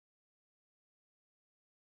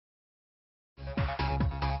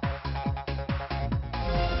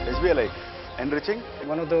SBI Life, enriching.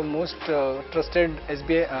 One of the most trusted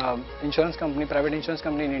SBI insurance company, private insurance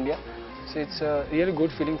company in India. So it's a really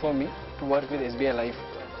good feeling for me to work with SBI Life.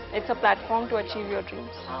 It's a platform to achieve your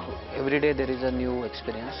dreams. Every day there is a new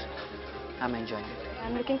experience. I'm enjoying it.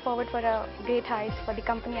 I'm looking forward for a great heights for the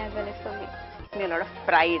company as well as for me. Gives me a lot of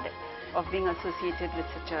pride of being associated with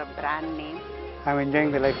such a brand name. I'm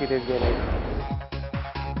enjoying the life with SBI Life.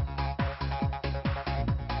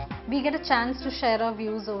 We get a chance to share our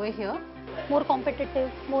views over here. More competitive,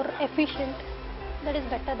 more efficient. That is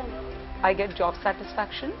better than. I get job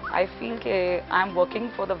satisfaction. I feel I'm working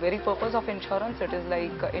for the very purpose of insurance. It is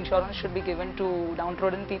like insurance should be given to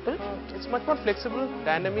downtrodden people. It's much more flexible,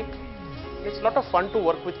 dynamic. It's a lot of fun to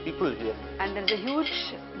work with people here. And there's a huge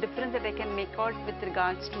difference that I can make out with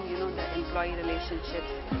regards to, the employee relationships,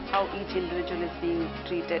 how each individual is being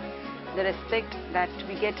treated, the respect that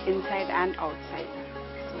we get inside and outside.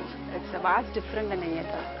 So it's a vast different than any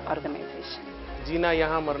other organization. जीना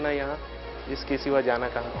यहाँ, मरना यहाँ, इसके सिवा जाना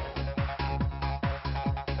कहाँ?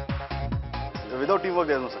 Without teamwork,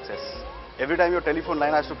 there is no success. Every time your telephone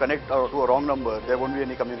line has to connect to a wrong number, there won't be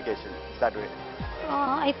any communication. It's that way.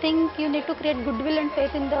 I think you need to create goodwill and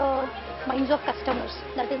faith in the minds of customers.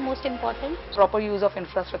 That is most important. Proper use of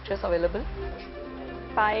infrastructures available.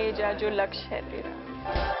 पाए जा जो लक्ष्य है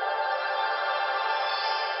तेरा.